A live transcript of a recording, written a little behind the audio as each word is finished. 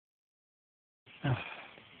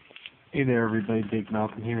Hey there, everybody. Big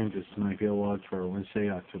Malcolm here, and this is my video log for Wednesday,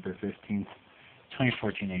 October 15th,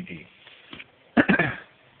 2014 AD.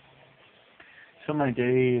 So my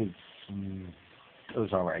day it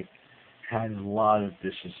was alright. Had a lot of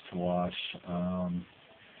dishes to wash.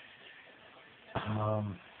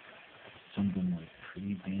 Something like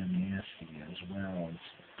pretty damn nasty as well.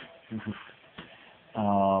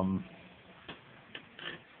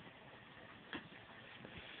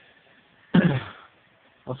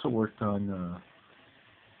 Also worked on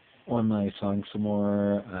my song some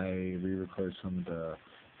more. I re-recorded some of the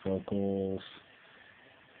vocals.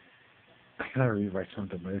 I gotta rewrite some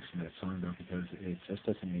of the lyrics in that song though, because it just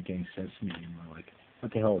doesn't make any sense to me anymore. Like,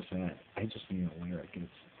 what the hell is that? I just need a lyric. I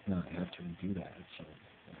have to redo that. So,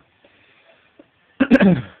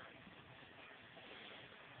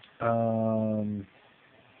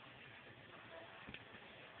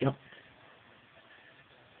 yep.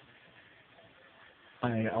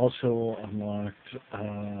 I also unlocked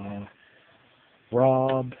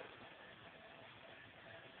Rob.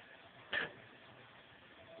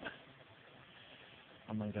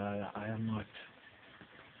 Oh my god, I unlocked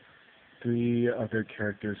 3 other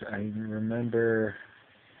characters. I remember.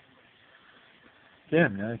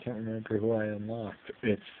 Damn, now I can't remember who I unlocked.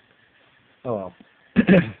 It's. Oh well.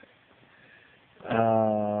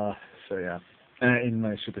 So yeah. In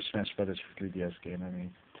my Super Smash Brothers for 3DS game, I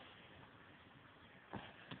mean.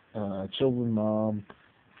 Children Mom.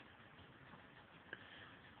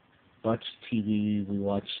 Watched TV. We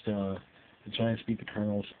watched The Giants beat the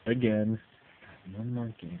Colonels again. One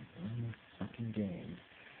more fucking game.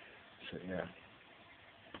 So yeah.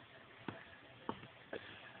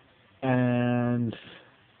 And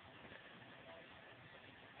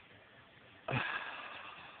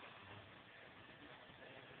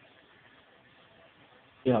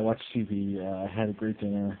yeah, watched TV. Had a great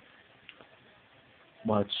dinner.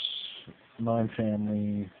 Watched Modern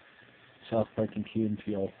Family, South Park, and Key and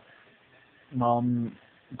Peele. Mom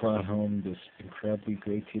brought home this incredibly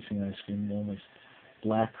great tasting ice cream. One was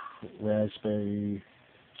black raspberry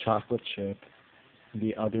chocolate chip.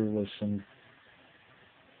 The other was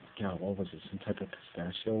what was it? Some type of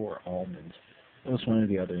pistachio or almonds. It was one or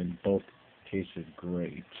the other, and both tasted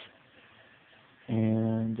great.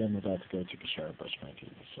 And I'm about to go take a shower, brush my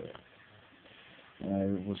teeth. So yeah. And I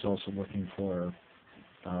was also looking for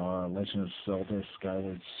Legend of Zelda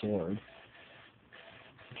Skyward Sword,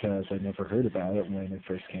 because I never heard about it when it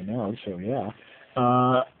first came out, so yeah.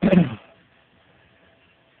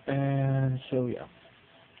 And so yeah.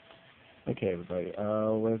 Okay, everybody.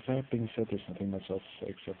 With that being said, there's nothing much else to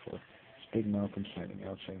say except for Big Malcolm signing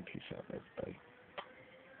out, saying peace out, everybody.